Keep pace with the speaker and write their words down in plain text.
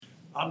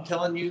I'm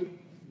telling you,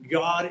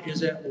 God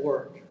is at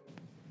work.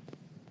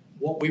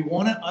 What we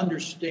want to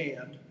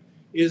understand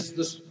is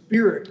the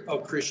spirit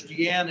of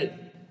Christianity.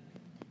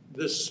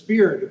 The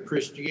spirit of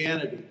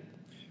Christianity.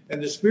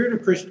 And the spirit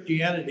of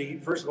Christianity,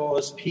 first of all,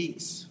 is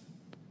peace.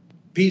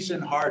 Peace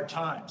in hard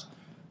times.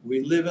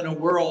 We live in a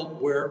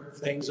world where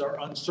things are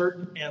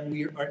uncertain, and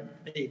we are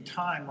at a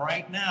time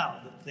right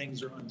now that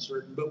things are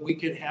uncertain, but we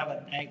could have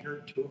an anchor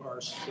to our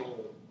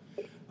soul.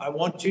 I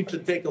want you to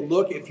take a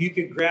look. If you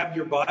could grab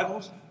your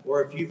Bibles,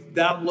 or if you've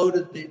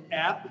downloaded the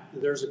app,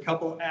 there's a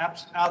couple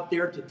apps out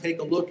there to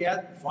take a look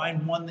at.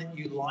 Find one that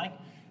you like,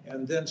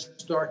 and then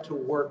start to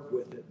work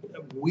with it.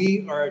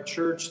 We are a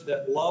church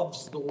that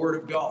loves the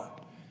Word of God.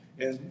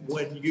 And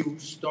when you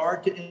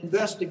start to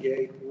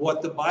investigate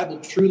what the Bible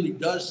truly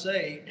does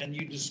say, and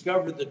you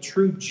discover the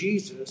true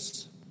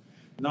Jesus,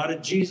 not a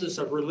Jesus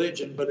of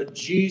religion, but a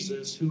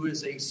Jesus who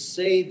is a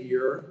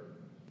Savior,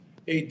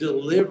 a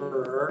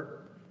deliverer,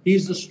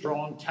 he's a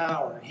strong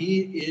tower. He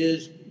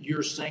is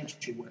your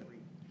sanctuary.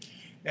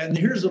 And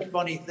here's a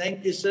funny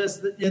thing. It says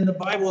that in the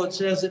Bible, it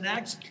says in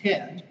Acts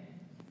 10,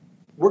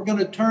 we're going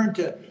to turn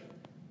to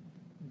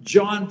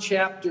John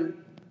chapter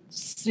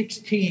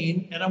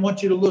 16, and I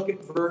want you to look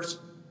at verse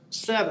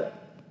 7.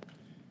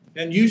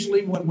 And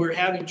usually when we're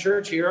having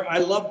church here, I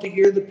love to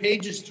hear the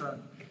pages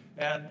turn.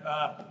 And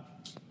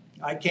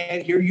I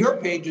can't hear your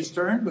pages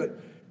turn, but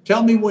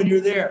tell me when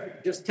you're there.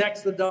 Just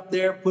text it up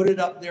there, put it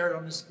up there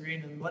on the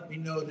screen, and let me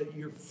know that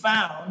you're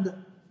found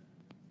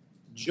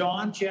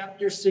John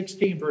chapter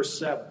 16, verse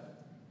 7.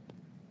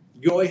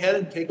 Go ahead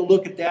and take a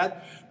look at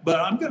that. But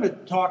I'm going to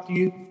talk to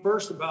you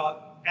first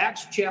about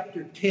Acts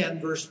chapter 10,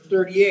 verse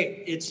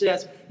 38. It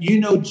says, you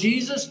know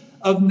Jesus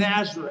of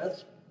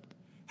Nazareth,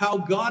 how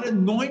God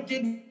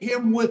anointed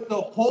him with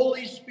the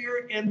Holy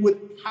Spirit and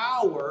with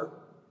power,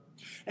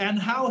 and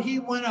how he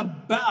went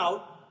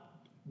about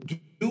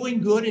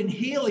doing good and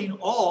healing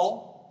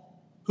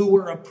all who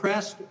were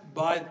oppressed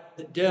by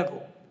the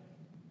devil,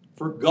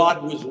 for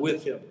God was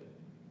with him.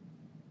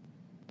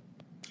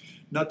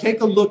 Now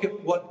take a look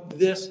at what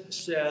this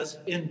says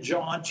in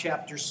John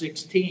chapter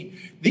 16.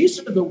 These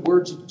are the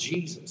words of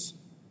Jesus.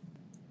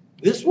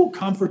 This will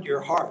comfort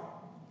your heart.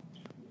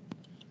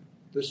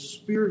 The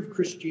spirit of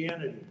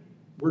Christianity.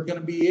 We're going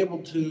to be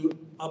able to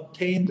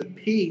obtain the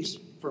peace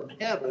from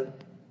heaven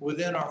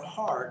within our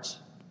hearts.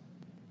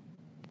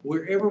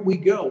 Wherever we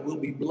go, we'll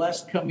be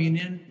blessed coming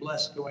in,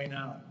 blessed going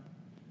out.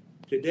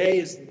 Today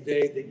is the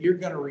day that you're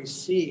going to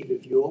receive,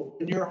 if you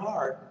open your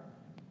heart,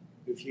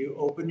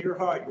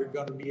 you're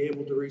going to be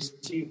able to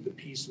receive the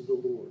peace of the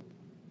Lord.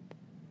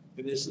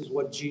 And this is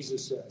what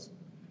Jesus says.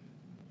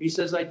 He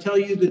says, I tell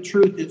you the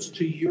truth, it's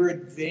to your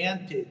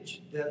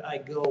advantage that I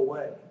go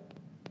away.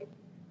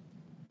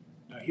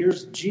 Now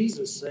here's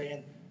Jesus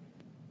saying,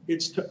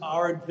 it's to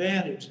our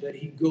advantage that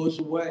he goes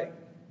away.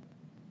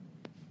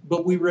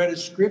 But we read a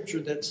scripture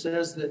that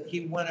says that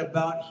he went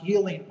about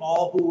healing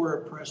all who were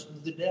oppressed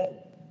of the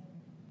devil.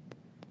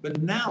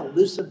 But now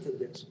listen to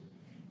this.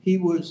 He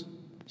was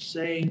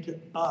saying to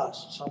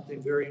us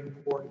something very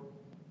important.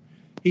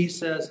 He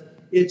says,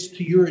 it's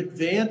to your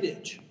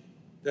advantage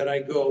that I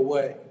go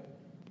away.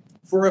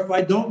 For if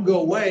I don't go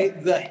away,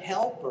 the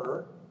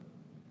helper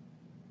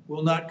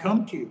will not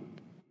come to you.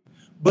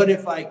 But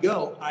if I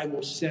go, I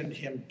will send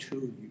him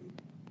to you.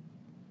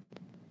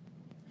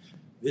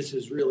 This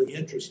is really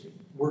interesting.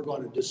 We're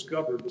going to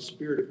discover the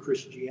spirit of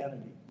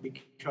Christianity,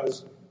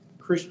 because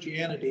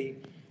Christianity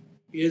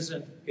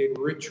isn't a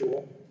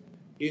ritual.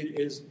 It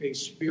is a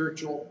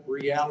spiritual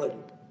reality.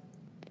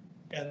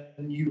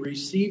 And you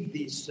receive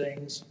these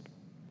things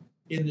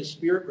in the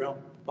spirit realm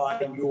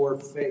by your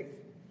faith.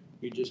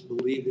 You just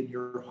believe in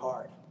your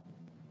heart.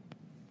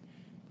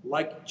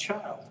 Like a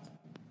child,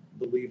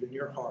 believe in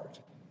your heart.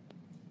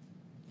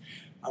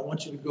 I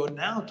want you to go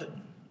now to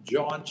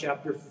John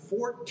chapter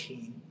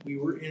 14. We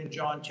were in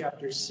John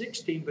chapter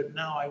 16, but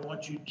now I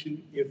want you to,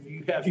 if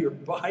you have your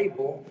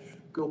Bible,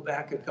 go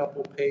back a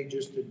couple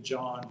pages to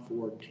John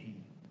 14.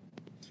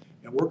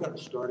 And we're going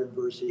to start in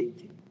verse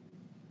 18.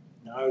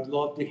 Now, I would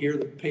love to hear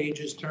the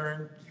pages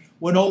turn.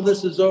 When all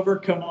this is over,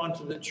 come on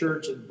to the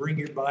church and bring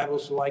your Bible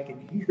so I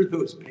can hear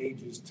those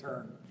pages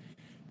turn.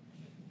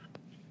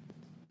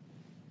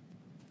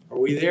 Are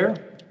we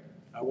there?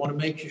 I want to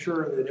make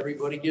sure that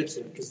everybody gets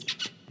it, because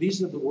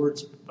these are the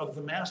words of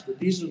the Master.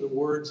 These are the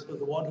words of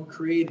the one who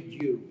created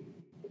you,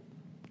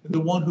 the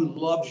one who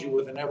loves you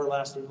with an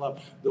everlasting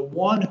love, the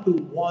one who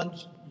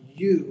wants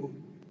you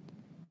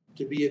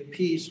to be at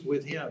peace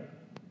with him.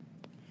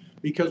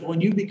 Because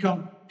when you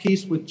become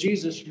peace with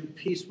Jesus, you're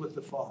peace with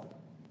the Father.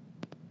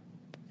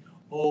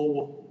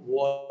 Oh,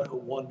 what a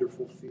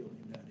wonderful feeling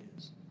that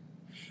is.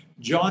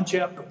 John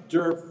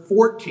chapter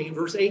 14,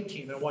 verse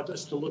 18. I want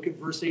us to look at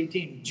verse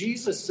 18.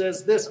 Jesus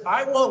says this,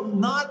 I will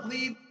not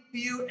leave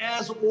you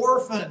as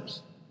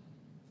orphans.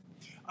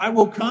 I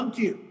will come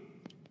to you.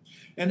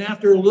 And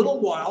after a little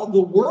while,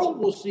 the world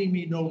will see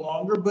me no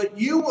longer, but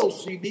you will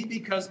see me,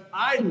 because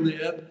I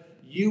live,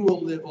 you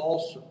will live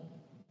also.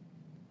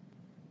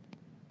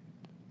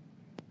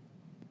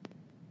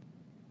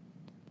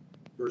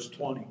 Verse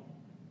 20.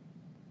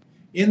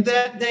 In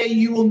that day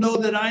you will know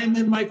that I am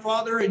in my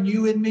Father, and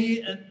you in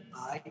me, and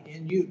I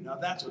in you. Now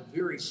that's a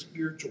very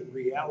spiritual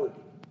reality.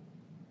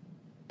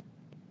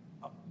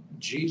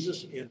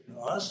 Jesus in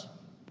us?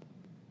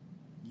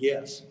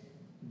 Yes,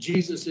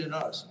 Jesus in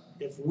us.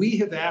 If we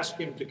have asked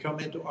him to come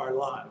into our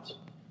lives,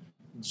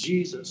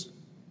 Jesus,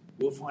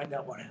 we'll find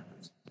out what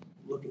happens.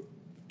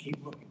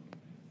 Keep looking.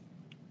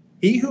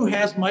 He who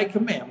has my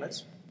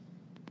commandments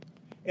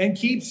and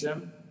keeps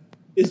them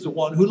is the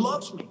one who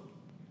loves me.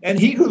 And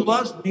he who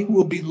loves me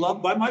will be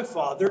loved by my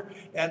Father,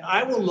 and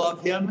I will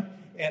love him,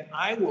 and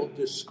I will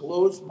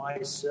disclose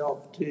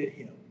myself to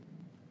him.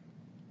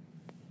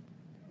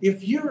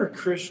 If you're a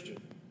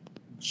Christian,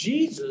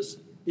 Jesus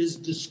is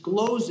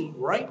disclosing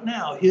right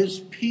now his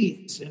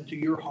peace into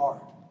your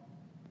heart,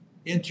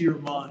 into your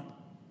mind.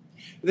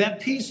 That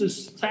peace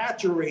is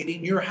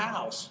saturating your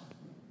house,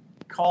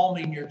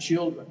 calming your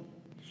children.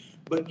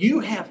 But you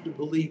have to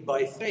believe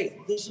by faith.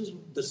 This is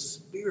the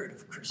spirit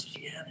of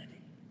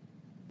Christianity.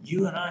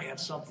 You and I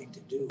have something to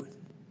do with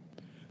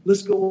it.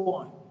 Let's go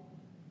on.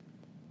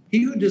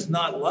 He who does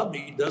not love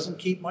me doesn't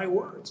keep my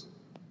words.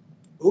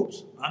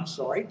 Oops, I'm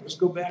sorry. Let's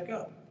go back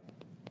up.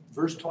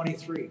 Verse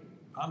 23.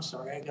 I'm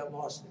sorry, I got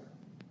lost there.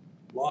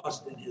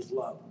 Lost in his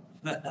love.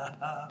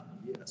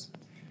 Yes.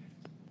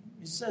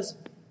 It says,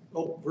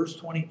 verse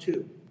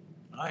 22.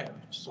 I am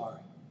sorry.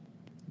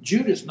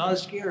 Judas, not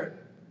Iscariot,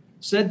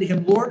 said to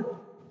him, Lord,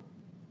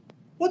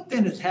 what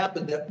then has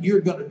happened that you're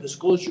going to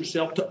disclose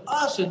yourself to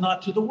us and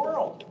not to the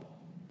world?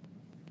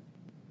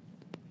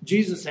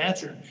 Jesus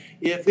answered,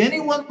 if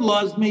anyone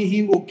loves me,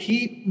 he will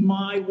keep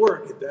my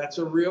word. That's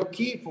a real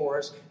key for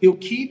us. He'll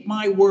keep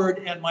my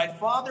word, and my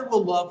Father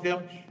will love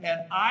him,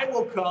 and I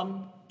will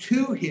come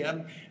to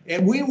him,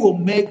 and we will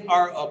make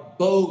our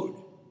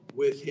abode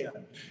with him.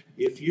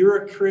 If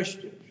you're a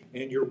Christian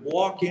and you're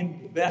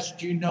walking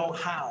best you know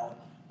how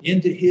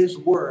into his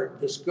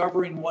word,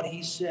 discovering what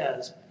he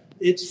says,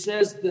 it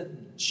says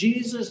that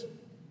Jesus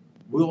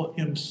will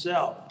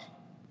himself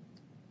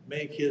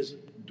make his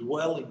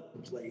dwelling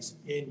place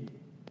in you.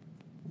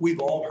 We've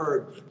all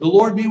heard, the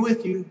Lord be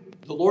with you,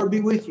 the Lord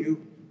be with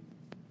you.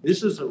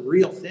 This is a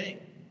real thing.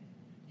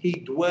 He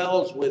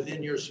dwells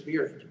within your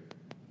spirit.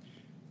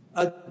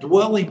 A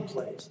dwelling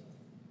place.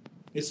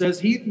 It says,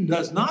 he who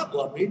does not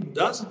love me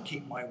doesn't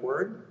keep my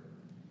word.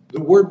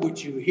 The word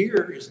which you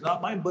hear is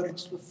not mine, but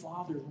it's the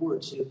Father's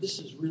word. So this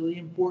is really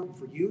important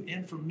for you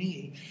and for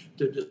me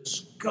to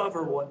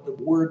discover what the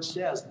word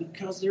says,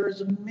 because there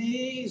is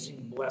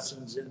amazing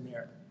blessings in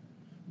there.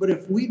 But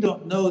if we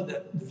don't know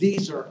that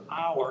these are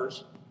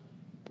ours,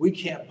 we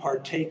can't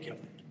partake of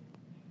it.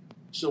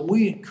 So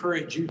we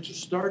encourage you to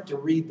start to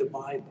read the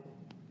Bible.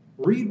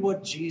 Read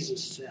what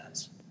Jesus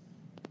says.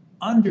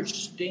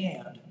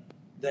 Understand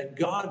that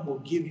God will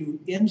give you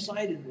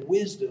insight and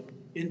wisdom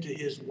into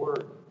his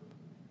word.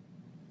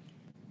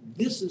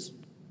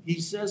 He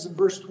says in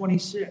verse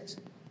 26.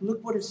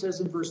 Look what it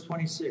says in verse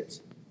 26.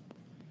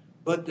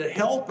 But the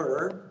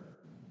Helper,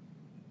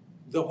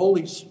 the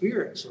Holy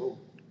Spirit, so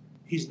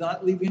he's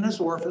not leaving us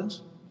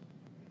orphans.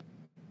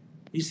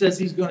 He says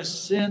he's going to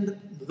send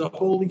the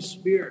Holy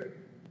Spirit.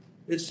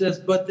 It says,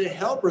 but the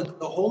Helper,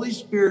 the Holy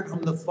Spirit,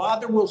 whom the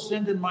Father will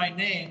send in my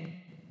name,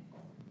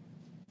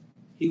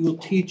 he will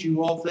teach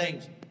you all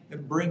things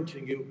and bring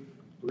to you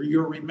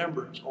your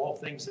remembrance all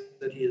things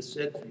that he has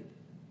said to you.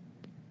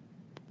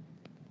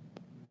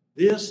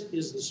 This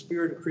is the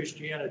spirit of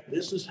Christianity.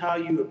 This is how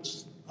you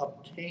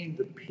obtain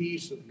the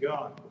peace of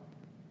God.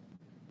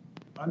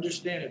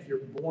 Understand, if you're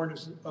born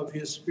of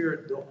his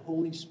spirit, the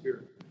Holy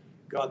Spirit,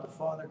 God the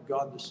Father,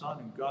 God the Son,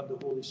 and God the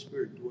Holy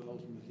Spirit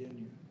dwells within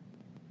you.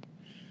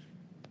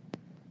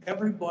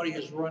 Everybody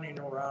is running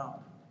around.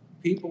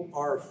 People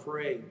are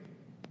afraid.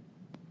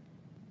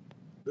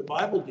 The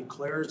Bible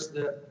declares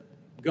that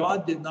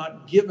God did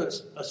not give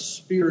us a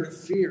spirit of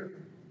fear,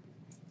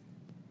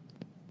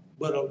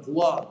 but of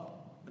love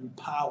and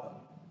power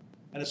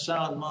and a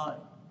sound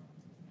mind.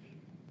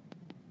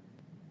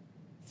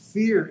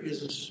 Fear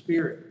is a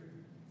spirit.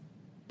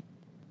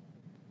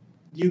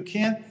 You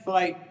can't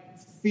fight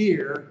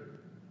fear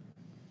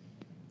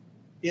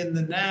in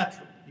the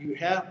natural. You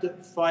have to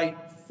fight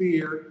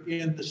fear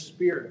in the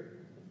spirit.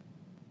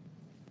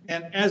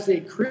 And as a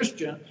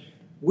Christian,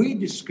 we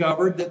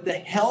discovered that the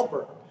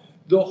Helper,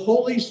 the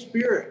Holy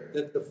Spirit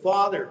that the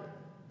Father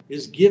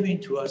is giving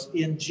to us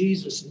in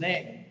Jesus'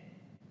 name,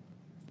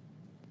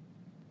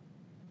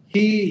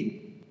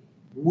 he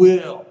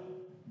will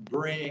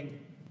bring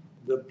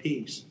the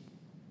peace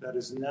that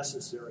is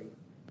necessary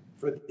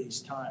for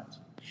these times.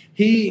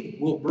 He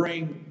will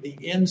bring the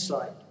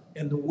insight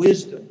and the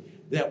wisdom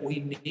that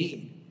we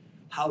need,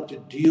 how to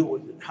deal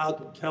with it, how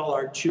to tell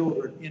our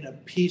children in a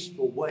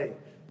peaceful way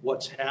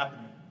what's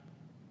happening.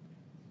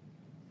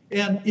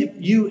 And if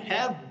you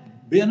have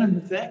been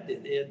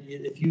infected,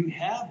 if you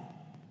have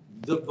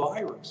the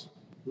virus,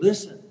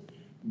 listen,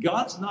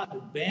 God's not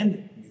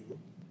abandoned you.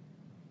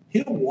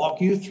 He'll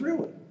walk you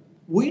through it.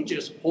 We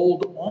just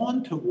hold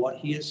on to what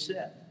he has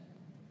said.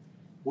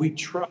 We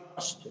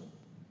trust him.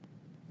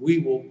 We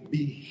will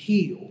be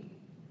healed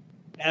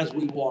as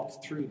we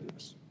walk through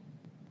this.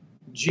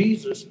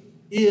 Jesus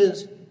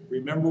is,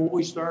 remember what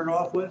we started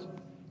off with?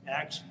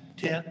 Acts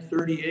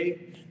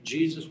 10:38.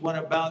 Jesus went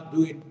about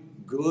doing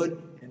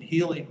good and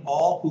healing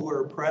all who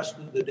were oppressed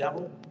of the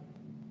devil.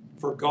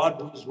 For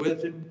God was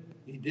with him.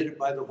 He did it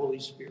by the Holy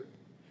Spirit.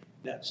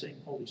 That same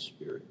Holy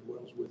Spirit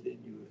dwells within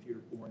you if you're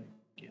born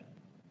again.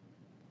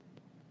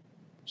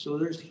 So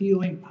there's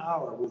healing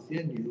power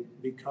within you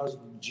because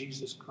of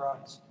Jesus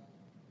Christ.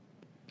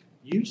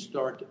 You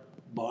start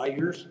by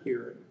your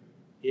spirit,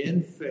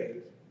 in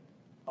faith,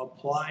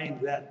 applying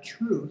that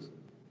truth,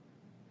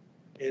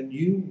 and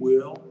you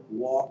will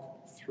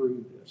walk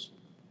through this,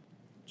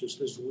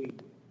 just as we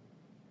do.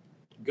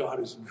 God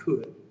is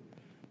good.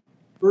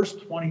 Verse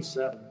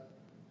 27.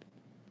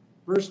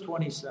 Verse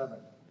 27.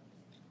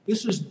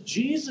 This is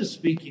Jesus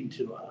speaking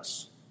to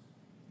us.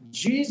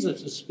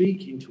 Jesus is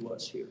speaking to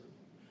us here.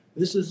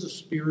 This is a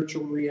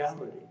spiritual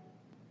reality.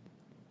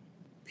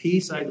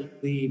 Peace I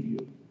leave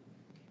you.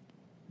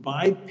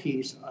 My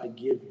peace I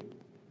give you.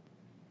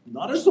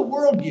 Not as the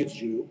world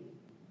gives you.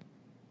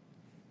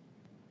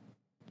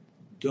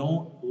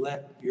 Don't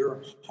let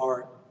your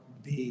heart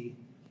be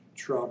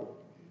troubled,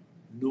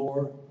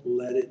 nor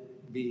let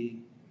it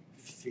be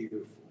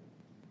fearful.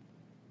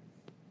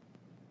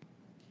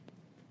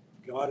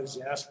 God is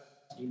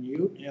asking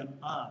you and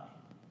I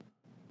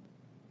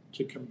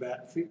to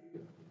combat fear.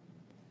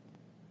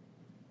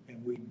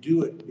 And we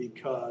do it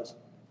because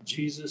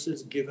Jesus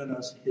has given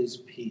us his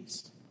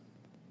peace.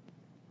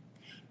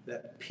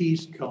 That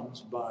peace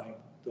comes by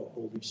the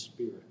Holy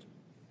Spirit,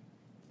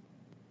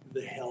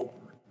 the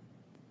helper.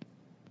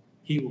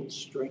 He will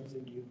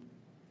strengthen you.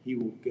 He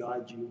will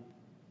guide you.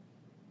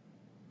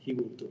 He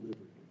will deliver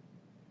you.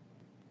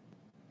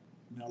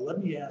 Now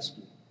let me ask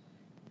you,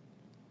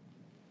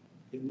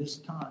 in this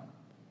time,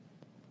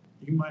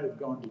 you might have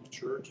gone to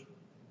church.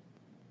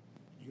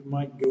 You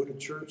might go to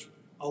church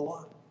a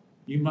lot.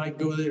 You might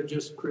go there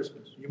just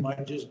Christmas. You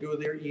might just go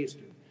there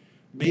Easter.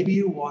 Maybe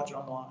you watch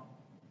online.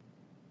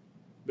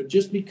 But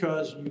just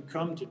because you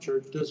come to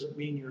church doesn't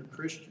mean you're a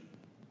Christian.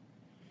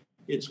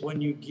 It's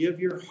when you give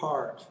your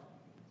heart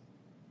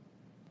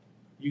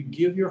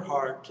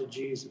to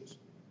Jesus.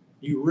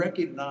 You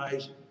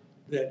recognize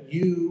that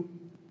you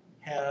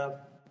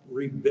have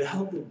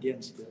rebelled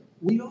against it.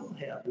 We all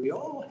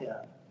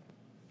have.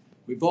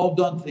 We've all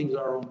done things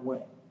our own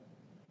way.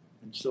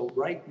 And so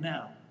right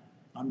now,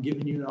 I'm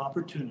giving you an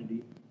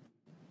opportunity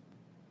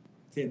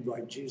to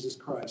invite Jesus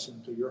Christ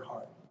into your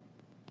heart.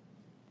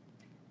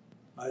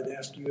 I'd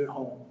ask you at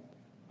home,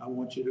 I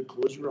want you to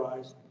close your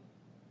eyes,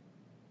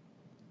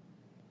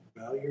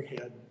 bow your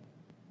head.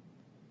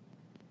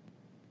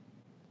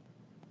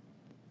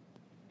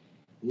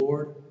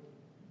 Lord,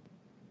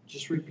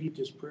 just repeat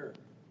this prayer.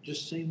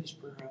 Just say this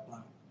prayer out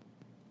loud.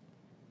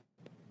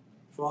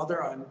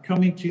 Father, I'm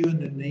coming to you in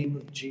the name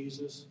of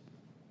Jesus,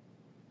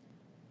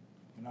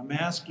 and I'm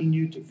asking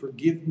you to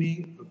forgive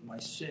me of my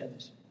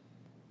sins.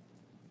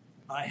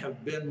 I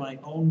have been my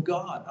own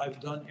God. I've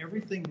done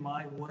everything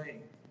my way.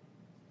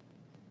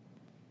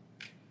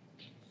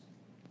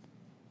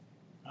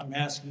 I'm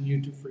asking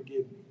you to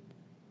forgive me.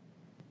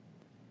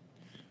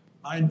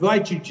 I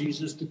invite you,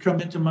 Jesus, to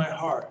come into my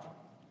heart.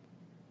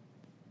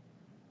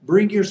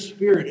 Bring your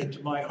spirit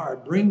into my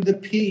heart. Bring the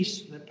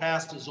peace that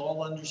passes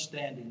all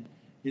understanding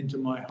into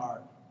my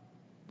heart.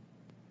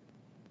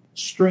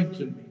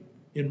 Strengthen me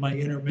in my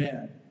inner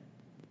man.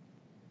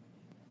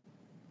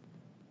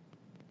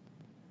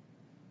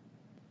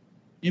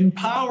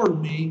 Empower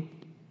me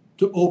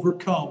to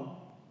overcome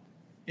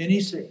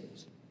any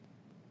sickness,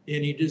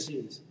 any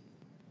disease.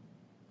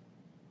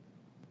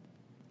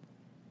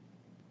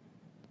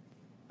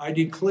 I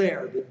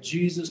declare that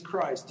Jesus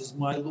Christ is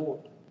my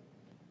Lord.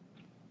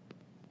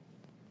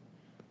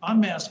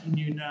 I'm asking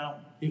you now,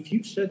 if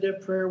you've said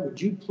that prayer, would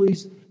you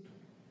please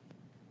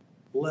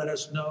let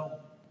us know?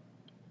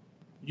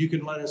 You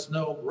can let us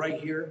know right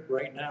here,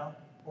 right now,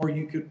 or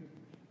you could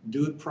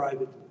do it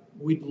privately.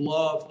 We'd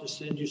love to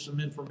send you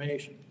some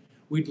information.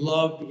 We'd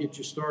love to get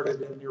you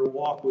started in your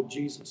walk with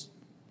Jesus.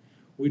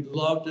 We'd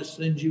love to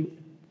send you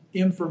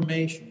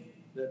information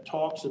that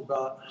talks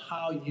about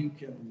how you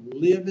can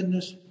live in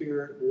the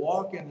Spirit,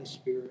 walk in the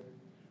Spirit,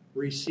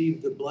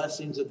 receive the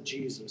blessings of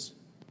Jesus.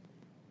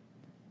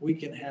 We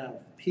can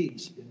have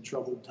peace in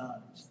troubled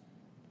times.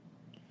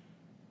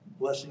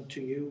 Blessing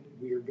to you.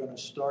 We are going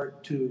to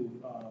start to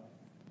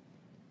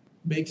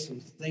make some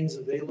things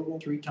available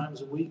 3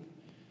 times a week.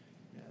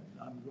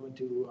 And I'm going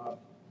to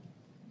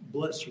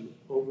bless you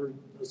over.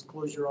 Let's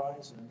close your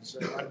eyes and say,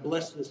 I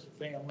bless this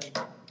family.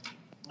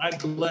 I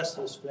bless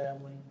this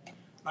family.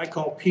 I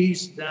call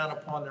peace down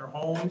upon their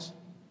homes.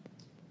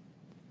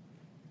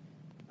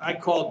 I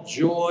call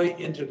joy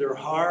into their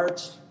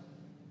hearts.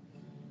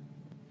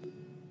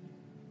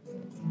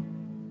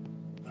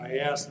 I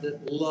ask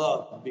that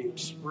love be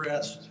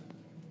expressed.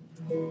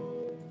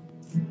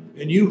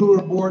 And you who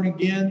are born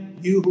again,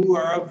 you who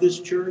are of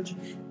this church,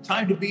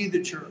 time to be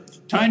the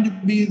church. Time to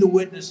be the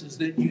witnesses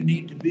that you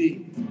need to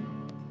be.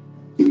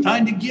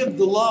 Time to give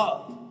the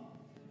love.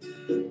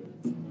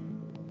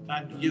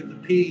 Time to give the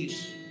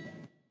peace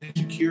and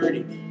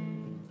security.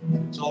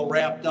 It's all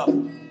wrapped up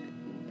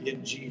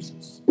in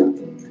Jesus.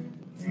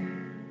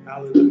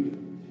 Hallelujah.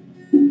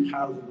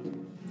 Hallelujah.